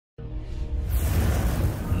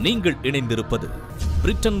நீங்கள் இணைந்திருப்பது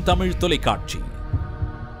பிரிட்டன் தமிழ் தொலைக்காட்சி.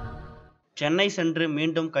 சென்னை சென்று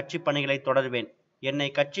மீண்டும் கட்சி பணிகளை தொடர்வேன்.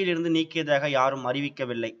 என்னை கட்சியிலிருந்து நீக்கியதாக யாரும்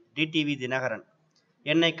அறிவிக்கவில்லை. TTV தினகரன்.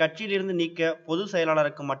 என்னை கட்சியிலிருந்து நீக்க பொதுச்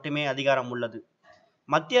செயலாளருக்கு மட்டுமே அதிகாரம் உள்ளது.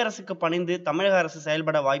 மத்திய அரசுக்கு பணிந்து தமிழக அரசு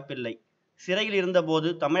செயல்பட வாய்ப்பில்லை. சிறையில்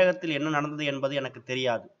இருந்தபோது தமிழகத்தில் என்ன நடந்தது என்பது எனக்கு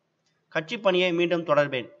தெரியாது. கட்சி பணியை மீண்டும்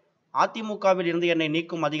தொடர்வேன். அதிமுகவில் இருந்து என்னை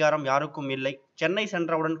நீக்கும் அதிகாரம் யாருக்கும் இல்லை. சென்னை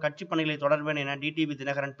சென்றவுடன் கட்சி பணிகளை தொடர்வேன் என TTV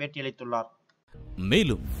தினகரன் பேட்டியளித்துள்ளார்.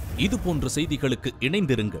 மேலும் இது போன்ற செய்திகளுக்கு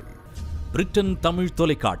இணைந்திருங்கள். பிரிட்டன் தமிழ்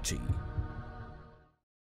தொலைக்காட்சி.